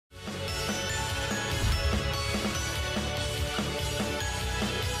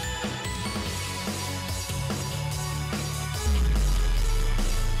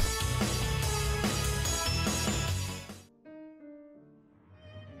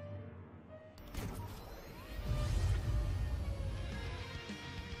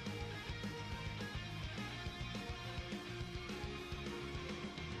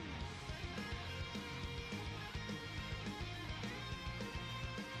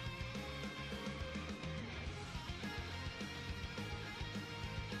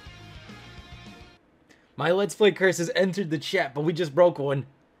My Let's Play curse has entered the chat, but we just broke one.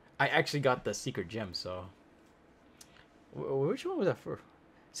 I actually got the secret gem, so... Which one was that for?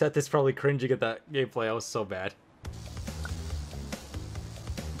 Seth is probably cringing at that gameplay. I was so bad.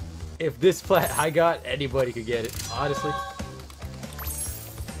 If this flat I got, anybody could get it, honestly.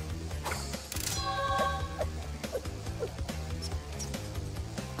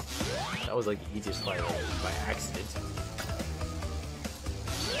 That was like the easiest fight by accident.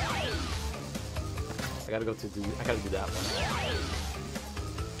 I gotta do that one.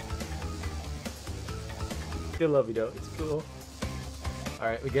 Still love you though, it's cool.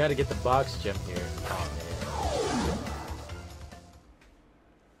 Alright, we gotta get the box gem here. Oh man.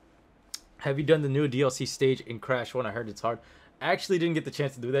 Have you done the new DLC stage in Crash 1? I heard it's hard. I actually didn't get the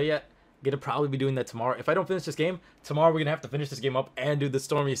chance to do that yet. Gonna probably be doing that tomorrow. If I don't finish this game, tomorrow we're gonna have to finish this game up and do the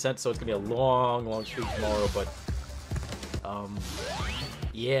Stormy Ascent, so it's gonna be a long streak tomorrow, but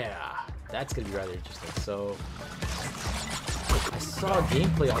yeah, that's gonna be rather interesting. So I saw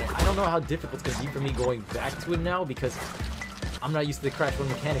gameplay on it. I don't know how difficult it's gonna be for me going back to it now because I'm not used to the Crash 1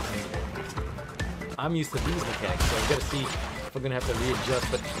 mechanics anymore. I'm used to these mechanics, so I'm gonna see if I'm gonna have to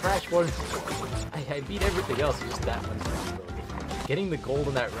readjust. But Crash 1, I beat everything else, it's just that one. Getting the gold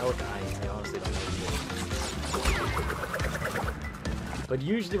on that relic, I honestly don't know. But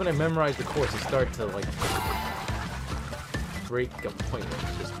usually when I memorize the course, I start to like break a point where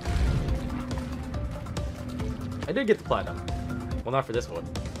it's just... I did get the platinum. Well, not for this one.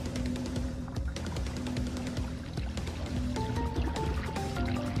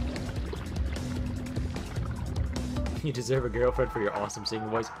 You deserve a girlfriend for your awesome singing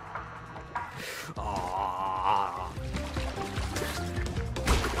voice. Aww.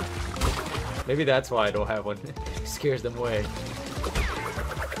 Maybe that's why I don't have one. It scares them away.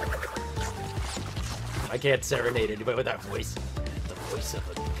 I can't serenade anybody with that voice. The voice of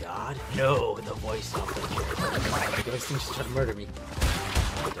a god? No, the voice of the ghost thing's trying to murder me.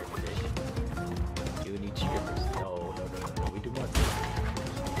 You need strippers. No, we do not.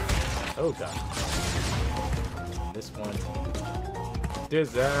 Oh god. This one.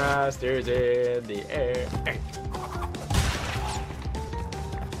 Disasters in the air.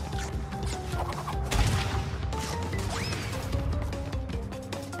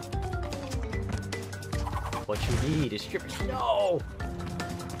 What you need is strippers. No!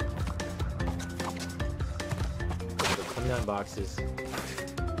 29 boxes.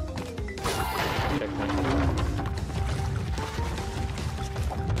 Checkpoint.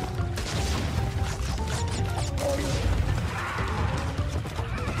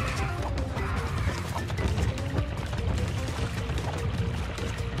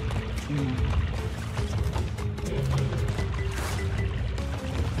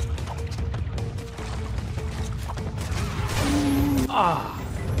 Ah!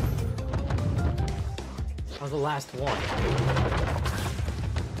 That was the last one.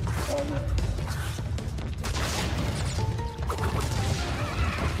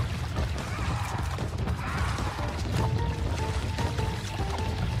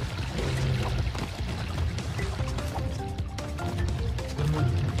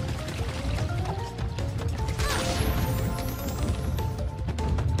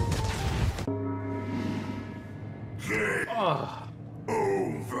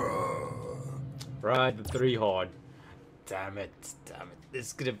 Ride the 3 hard. Damn it. This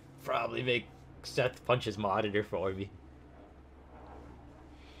is gonna probably make Seth punch his monitor for me.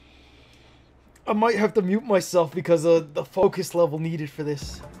 I might have to mute myself because of the focus level needed for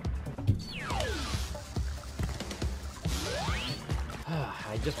this.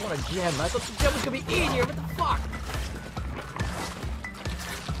 I just want a gem. I thought the gem was gonna be in here. What the fuck?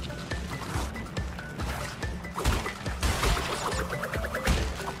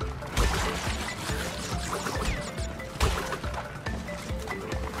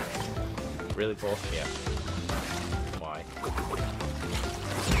 Really cool? Yeah. Why?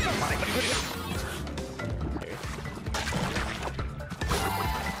 Here.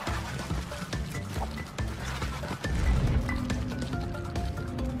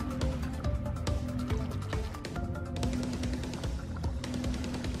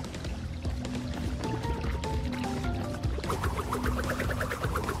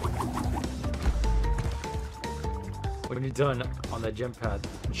 When you're done on the gem pad,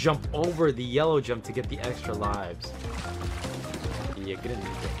 jump over the yellow gem to get the extra lives. Yeah, gonna need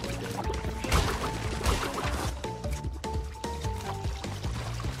it.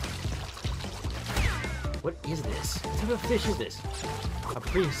 What is this? What type of fish is this? A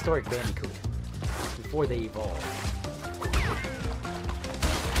prehistoric bandicoot. Before they evolved.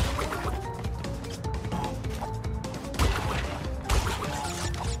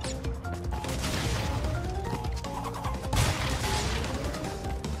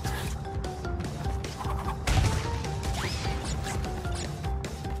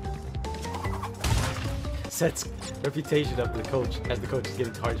 sets reputation of the coach as the coach is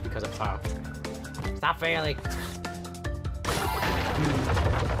getting tarnished because of foul. Stop failing.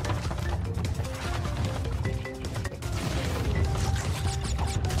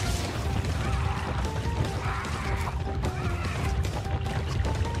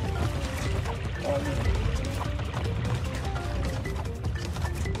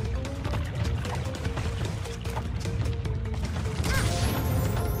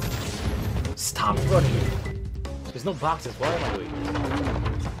 Stop running. There's no boxes. Why am I doing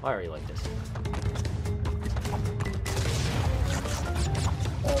this? Why are you like this?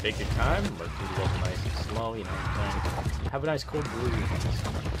 Take your time, but do it nice and slow, you know. Have a nice cold brew.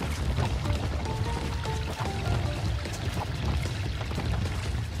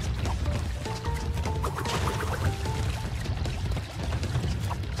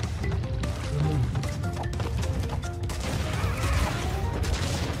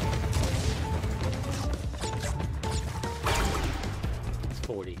 It's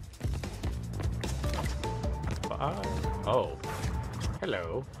 40. 5. Oh.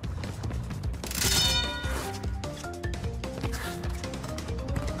 Hello.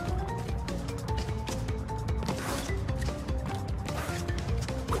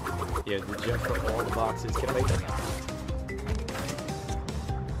 Yeah, the gem for all the boxes. Can I make that now?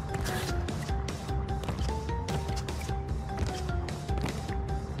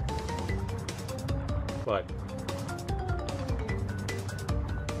 But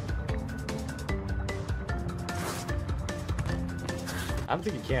I don't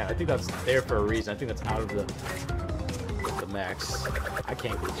think you can. I think that's there for a reason. I think that's out of the max. I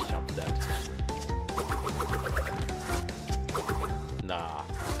can't really jump that. Nah.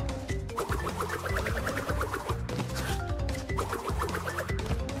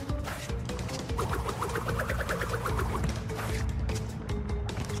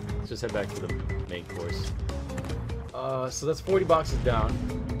 Let's just head back to the main course. So that's 40 boxes down.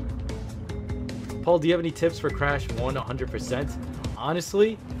 Paul, do you have any tips for Crash 1 100%?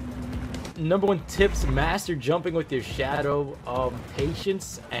 Honestly, #1 tips: master jumping with your shadow,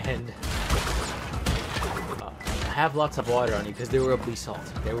 patience, and have lots of water on you because there will be salt.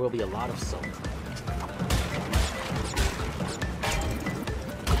 There will be a lot of salt.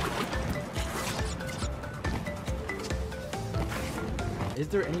 Is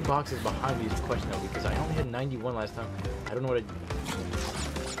there any boxes behind me is the question though, because I only had 91 last time. I don't know what I...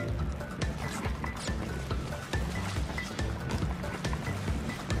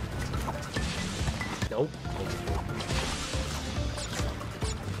 Nope.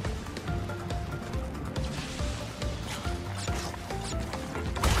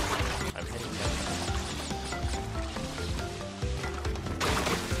 I'm hitting that.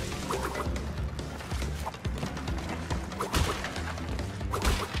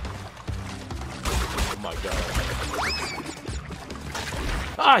 Oh my god.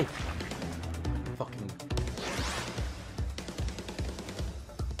 Ay! Fucking...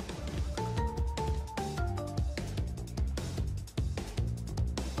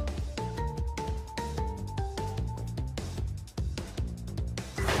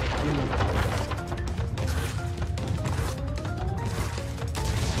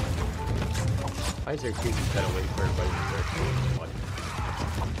 Why is there a creepy kind of waiting for everybody to start? What?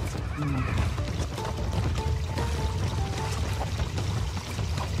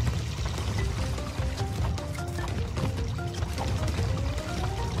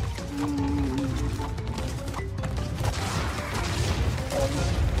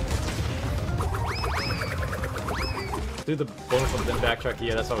 Do the bonus ones then backtrack.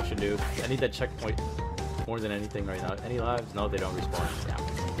 Yeah, that's what I should do. I need that checkpoint more than anything right now. Any lives? No, they don't respawn. Yeah.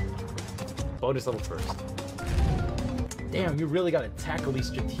 Bonus level first. Damn, you really gotta tackle these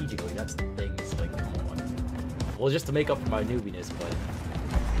strategically. That's the thing. It's like, come on. Well, just to make up for my noobiness,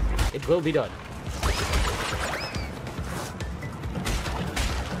 but it will be done.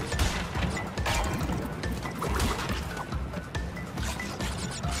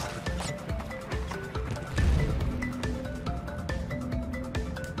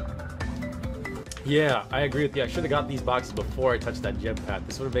 Yeah, I agree with you. I should have got these boxes before I touched that gem path.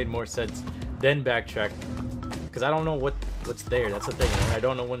 This would have made more sense. Then backtrack. Because I don't know what's there. That's the thing. I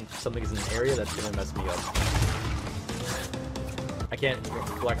don't know when something is in an area that's going to mess me up. I can't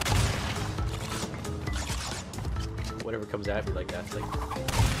reflect whatever comes at me like that. It's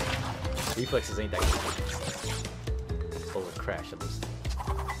like, reflexes ain't that good. Oh, it crashed at least.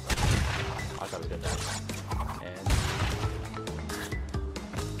 I thought I was going to die. And...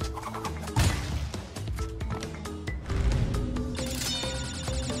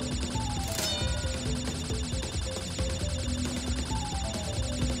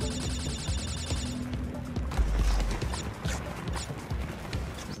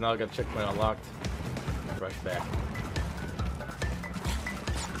 so now I got checkpoint unlocked. Rush back.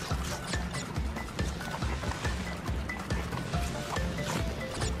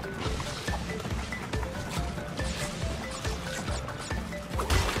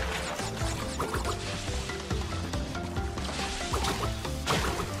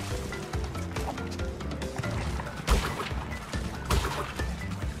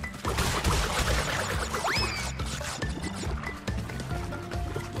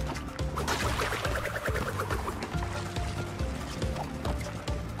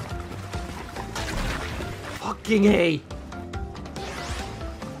 Fucking A!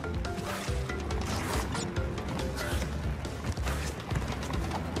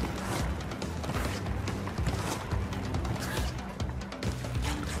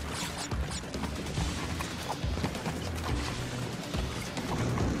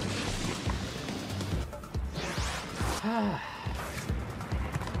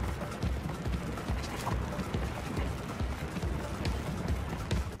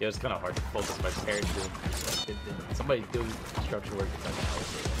 Yeah, it's kind of hard to focus my parents doing. Somebody doing construction work inside the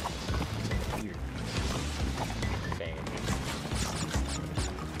house. Weird. Bang.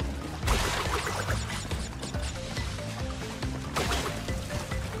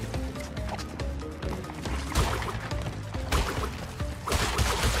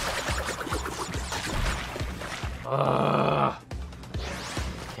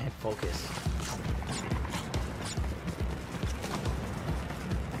 Can't focus.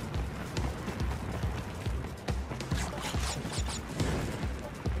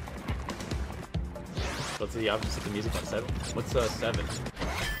 Let's see, I'm just at the music on 7. What's 7?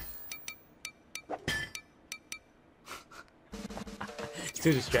 It's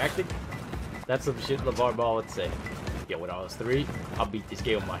too distracting? That's some shit LeVar Ball would say. Yeah, when I was 3, I'll beat this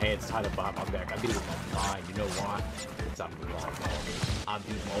game with my hands tied up behind my back. I beat it with my mind. You know why? It's I'm LeVar Ball. I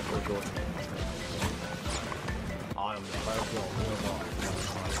beat Michael Jordan. I am the first one.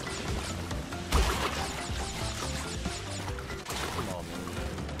 Come on, man.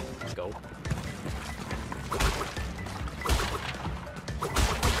 Let's go.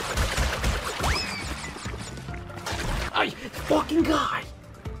 Ay, fucking guy!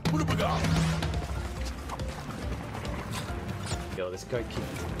 What have we got? Yo, this guy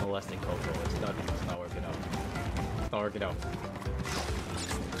keeps molesting Coco. It's not working out. It's not working out.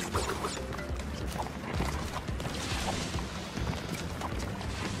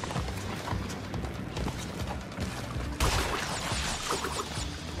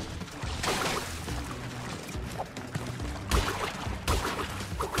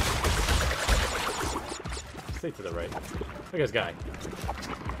 Stay to the right. Look at this guy.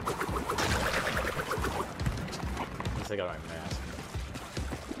 Let's take out my mask.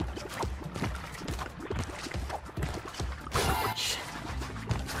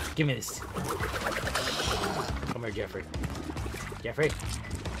 Give me this. Come here, Jeffrey. Jeffrey.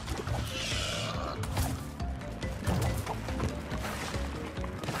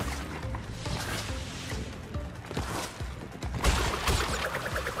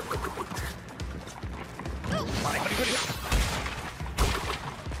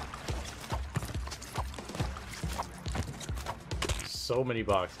 So many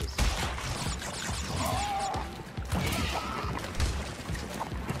boxes.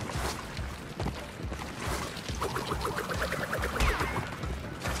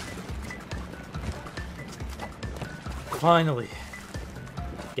 Finally.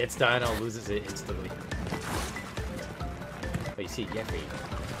 Gets Dino, loses it instantly. But you see, Jeffrey,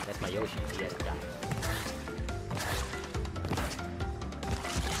 that's my Yoshi. He has to die.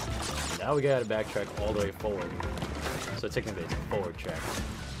 Now we gotta backtrack all the way forward. So technically it's a forward track.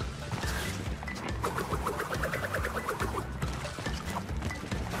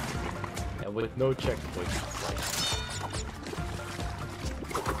 And with no checkpoints.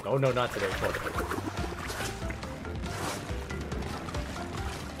 Oh no, not today.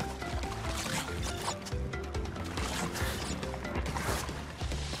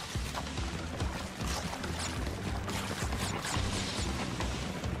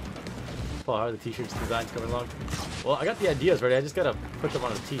 How are the t-shirts designs coming along? Well, I got the ideas ready. I just gotta put them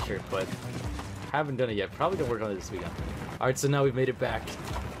on a t-shirt, but haven't done it yet. Probably gonna work on it this weekend. All right, so now we've made it back.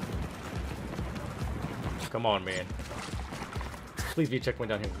 Come on, man. Please be a checkpoint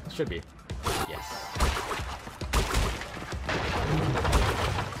down here. Should be. Yes.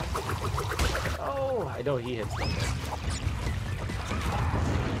 Oh, I know he hits them.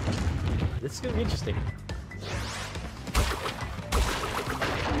 This is gonna be interesting.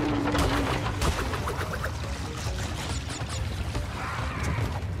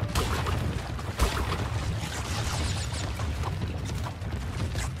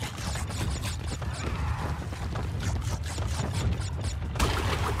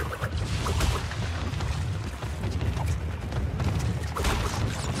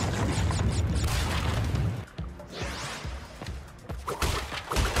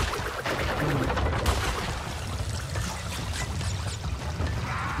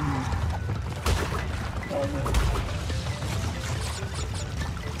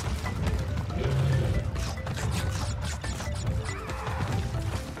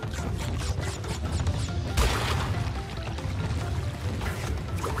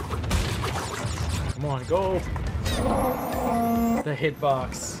 go. The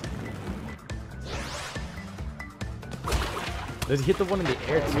hitbox. Does he hit the one in the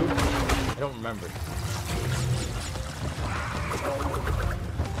air too? I don't remember.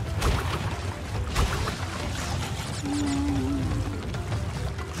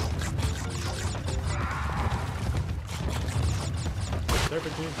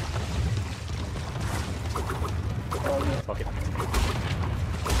 Serpentine. Fuck it.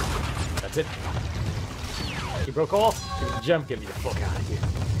 That's it. He broke off. Give me the gem. Get me the fuck out of here.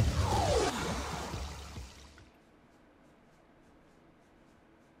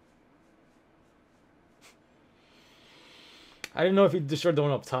 I didn't know if he destroyed the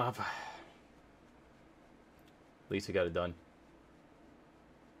one up top. At least he got it done.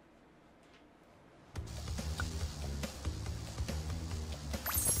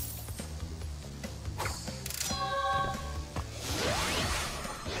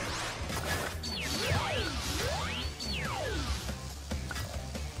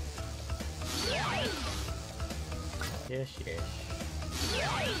 Yes, yes.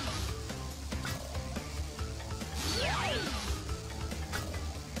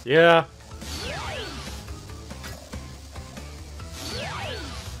 Yeah.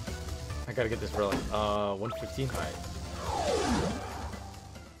 I gotta get this relic. 115. Alright.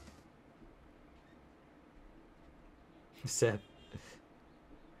 Sad.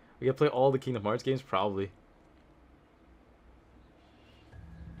 We gotta play all the Kingdom Hearts games? Probably.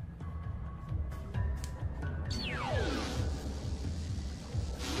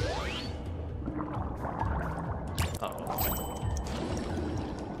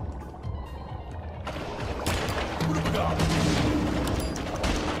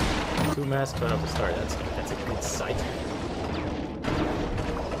 Two masks right off the start. That's a good sight.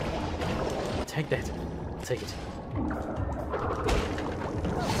 Take that. I'll take it.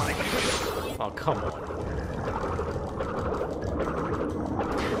 Oh, come on.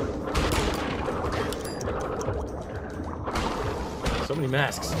 So many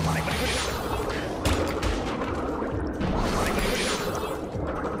masks.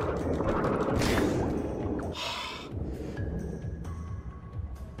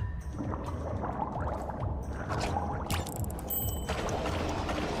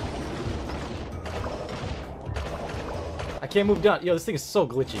 I can't move down. Yo, this thing is so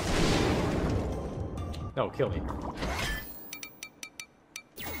glitchy. No, kill me.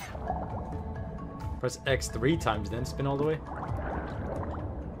 Press X 3 times, then spin all the way.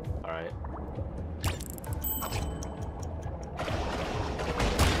 Alright.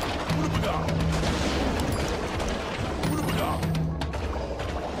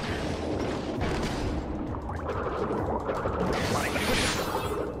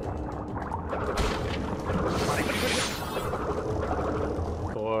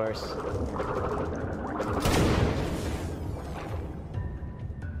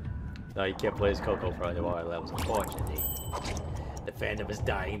 No, you can't play as Coco for a while. That was unfortunate. The fandom is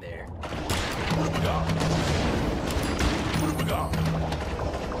dying there.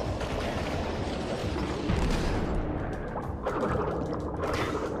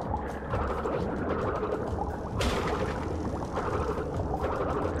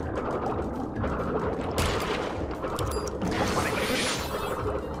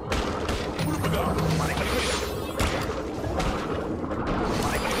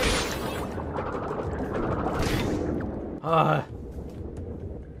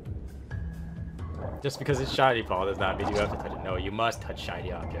 Just because it's shiny, Paul, does not mean you have to touch it. No, you must touch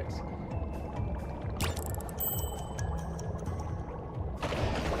shiny objects.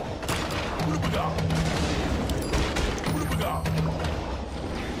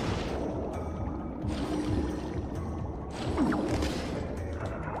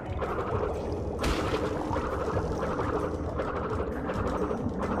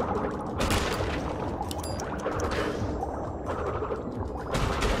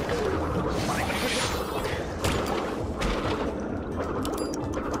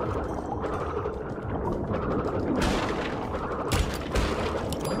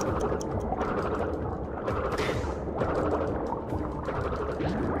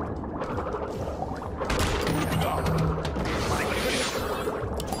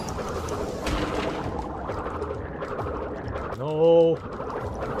 No.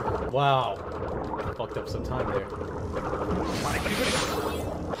 Wow. Fucked up some time there.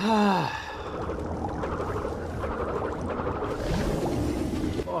 Oh.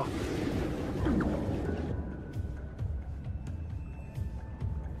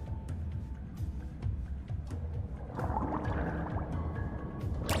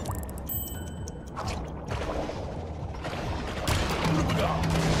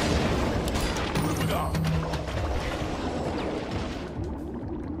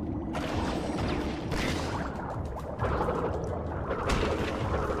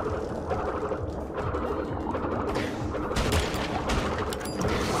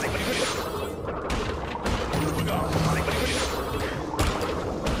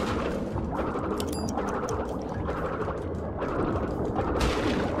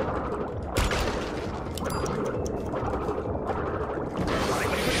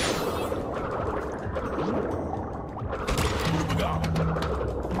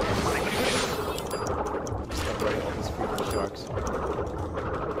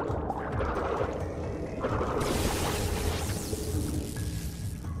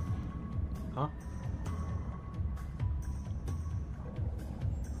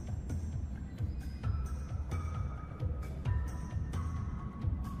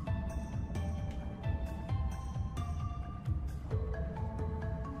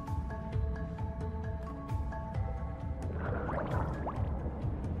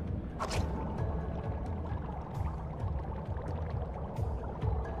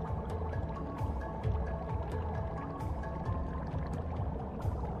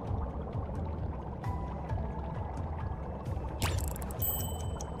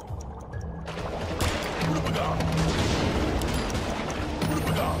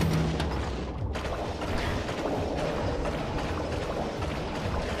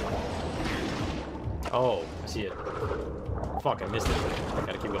 Oh, I see it. Fuck, I missed it. I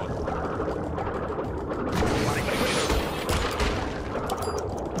gotta keep going.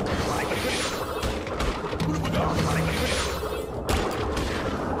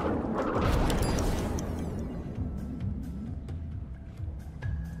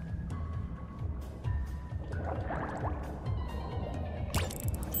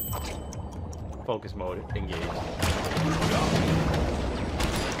 Focus mode engaged.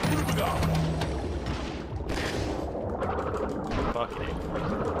 Fuck me.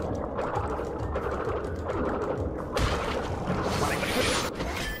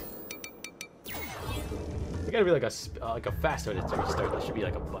 There gotta be like a faster to restart. There should be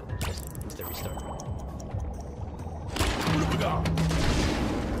like a button just instant restart.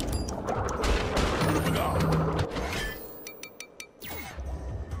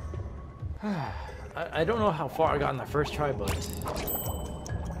 I don't know how far I got in the first try, but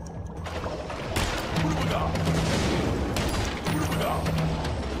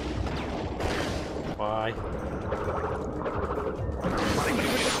why?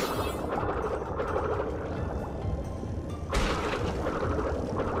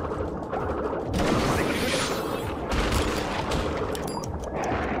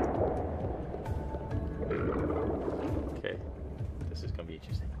 Okay, this is gonna be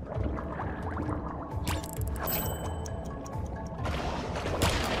interesting.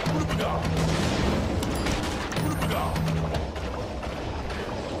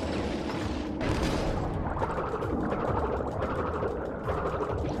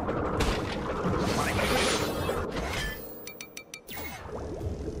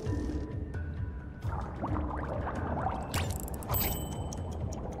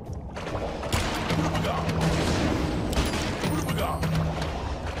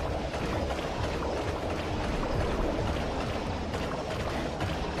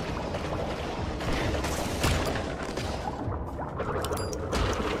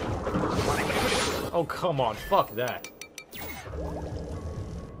 Oh, come on, fuck that.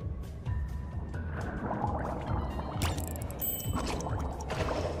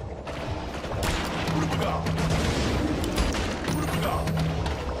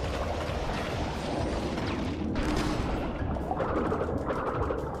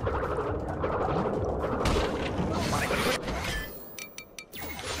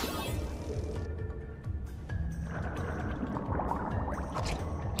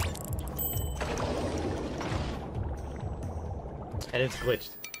 And it's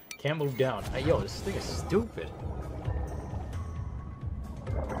glitched. Can't move down. Yo, this thing is stupid.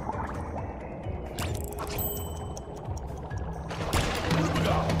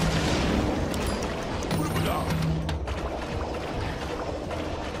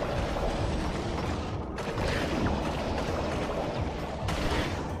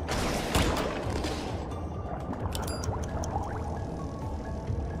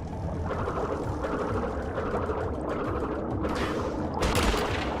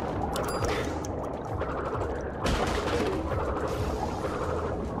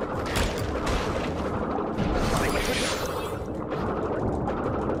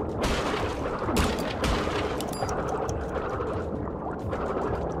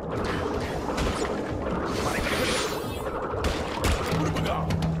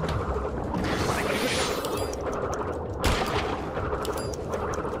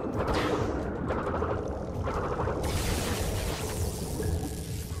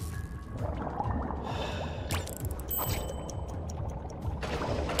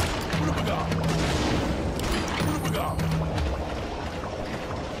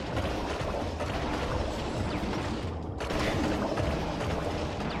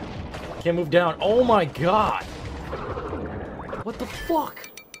 Can't move down. Oh my god! What the fuck?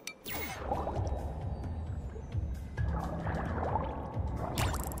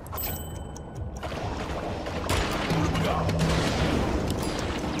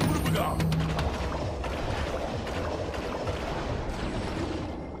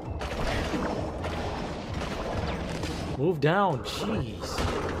 Move down, jeez.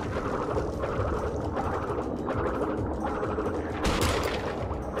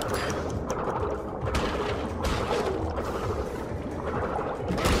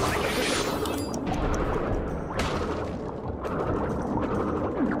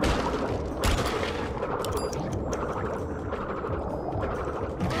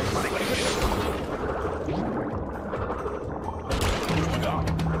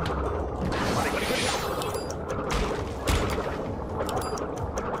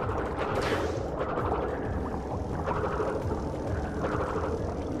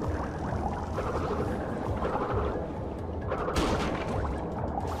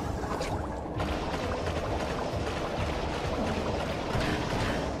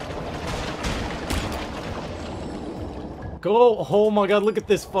 Go! Oh my god, look at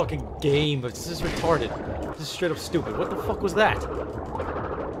this fucking game. This is retarded. This is straight up stupid. What the fuck was that?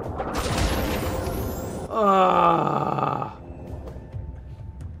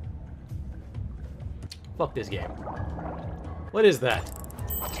 Fuck this game. What is that?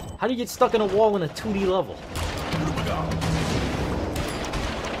 How do you get stuck in a wall in a 2D level?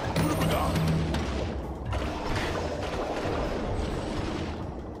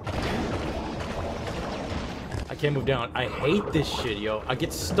 I can't move down. I hate this shit, yo. I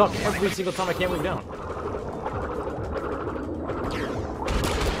get stuck every single time I can't move down.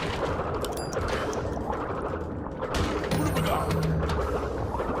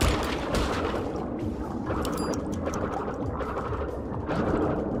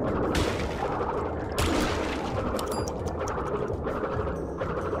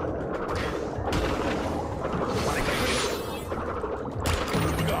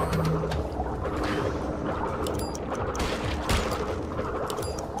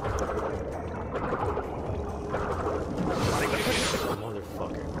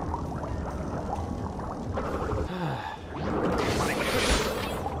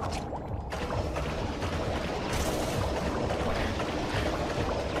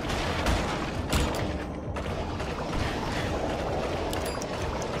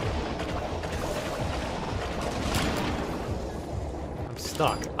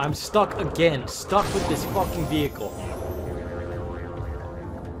 I'm stuck again. Stuck with this fucking vehicle.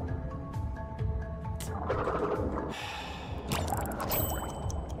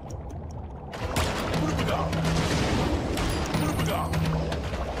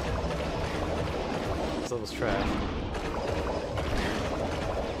 This level's trash.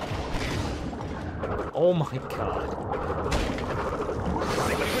 Oh my god.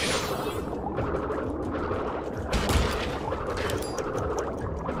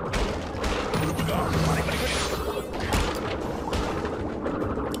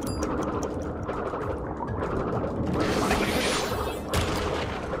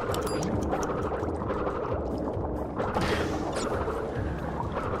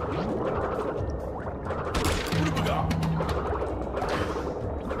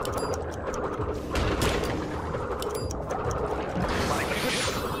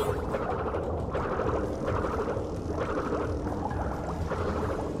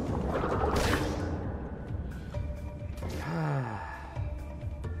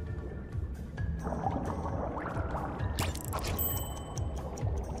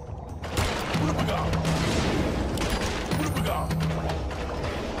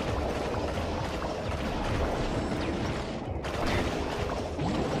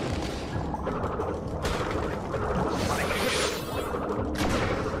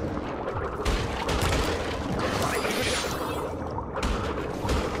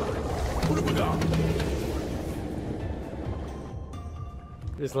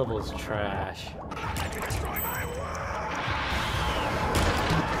 This level is trash.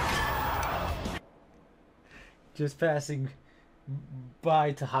 Just passing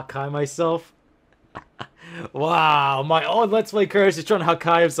by to Hakai myself. Wow, my own Let's Play Curse is trying to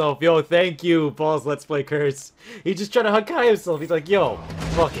Hakai himself. Yo, thank you, Paul's Let's Play Curse. He's just trying to Hakai himself. He's like, yo,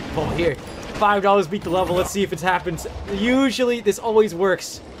 fuck it, Paul, here. $5, beat the level, let's see if it happens. Usually, this always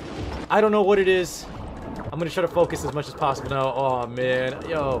works. I don't know what it is. I'm gonna try to focus as much as possible now. Oh man,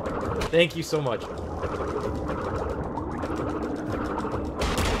 yo, thank you so much.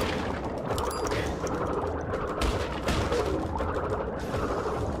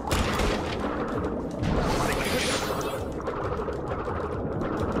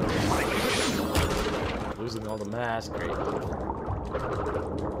 Losing all the mass, great.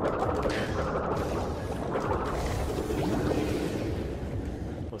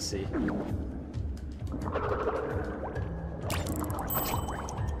 We'll see.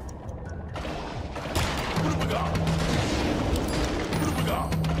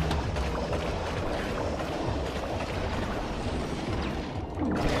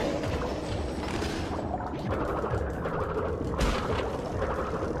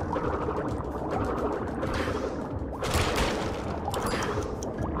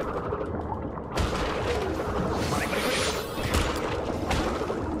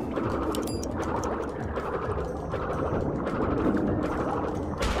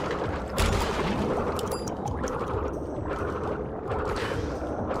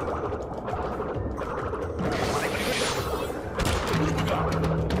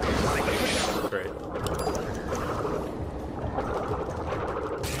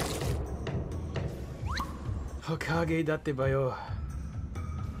 Hokage datte ba yo.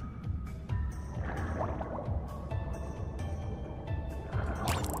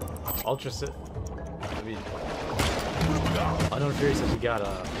 Ultra sit. I mean, Unknown Fury says we got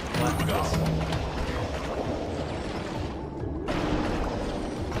a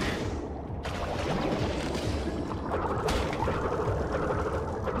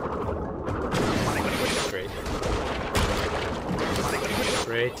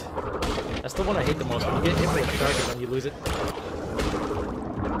Great. That's the one I hate the most. When you get hit with a shark and then you lose it.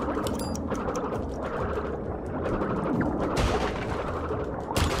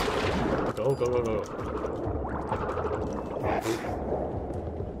 Go, go, go, go.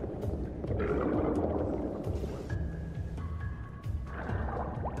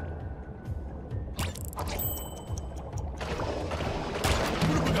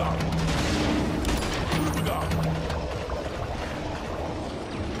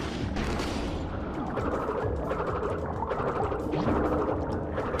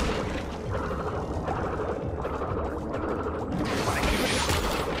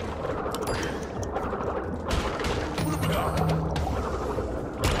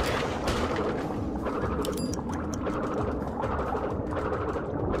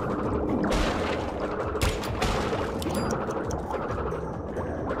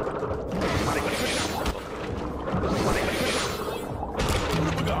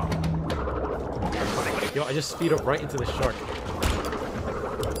 Yo, I just speed up right into the shark.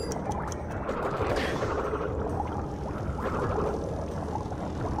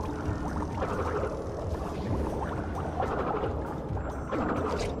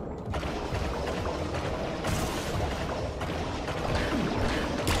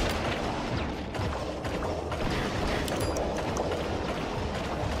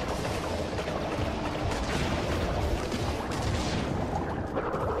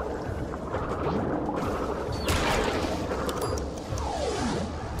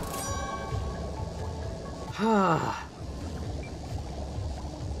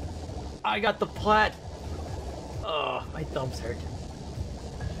 I got the plat. Oh, my thumbs hurt.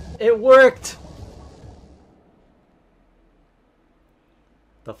 It worked.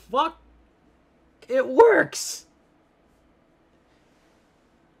 The fuck? It works.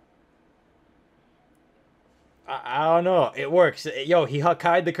 I don't know. It works. Yo, he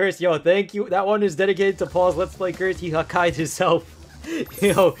Hakai'd the curse. Yo, thank you. That one is dedicated to Paul's Let's Play curse. He Hakai'd himself.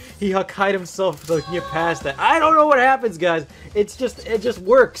 Yo, he Hakai'd himself so he can get past that. I don't know what happens, guys. It just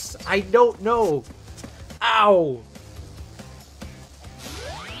works. I don't know. Ow.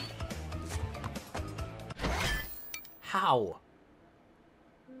 How?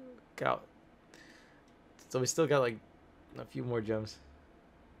 Go. So we still got like a few more gems.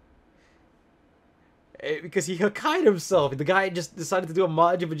 Because he Hakai'd himself. The guy just decided to do a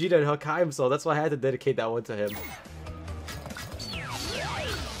Majin Vegeta and Hakai himself. That's why I had to dedicate that one to him.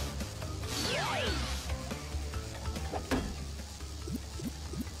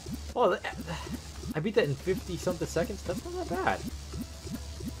 Oh, I beat that in 50-something seconds? That's not that bad.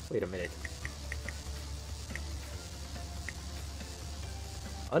 Wait a minute.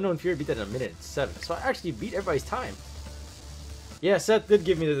 Unknown Fury beat that in 1:07. So I actually beat everybody's time. Yeah, Seth did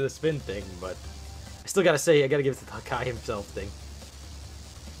give me the spin thing, but I still gotta say, I gotta give it to the Hakai himself thing.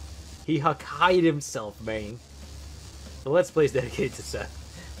 He Hakai'd himself, man. The Let's Play is dedicated to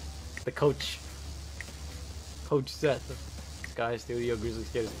Seth. The coach. Coach Seth. Sky Studio Grizzly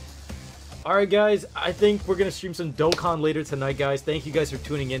Skaters. Alright guys, I think we're gonna stream some Dokkan later tonight, guys. Thank you guys for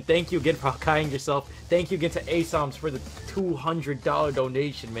tuning in. Thank you again for Hakai'ing yourself. Thank you again to ASOMS for the $200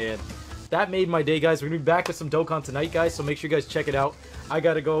 donation, man. That made my day, guys. We're gonna be back with some Dokkan tonight, guys, so make sure you guys check it out. I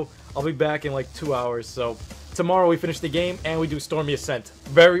gotta go. I'll be back in like 2 hours, so tomorrow we finish the game and we do Stormy Ascent.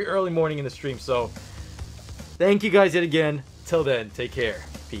 Very early morning in the stream, so thank you guys yet again. Till then, take care.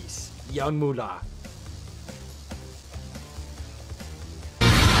 Peace. Young Moolah.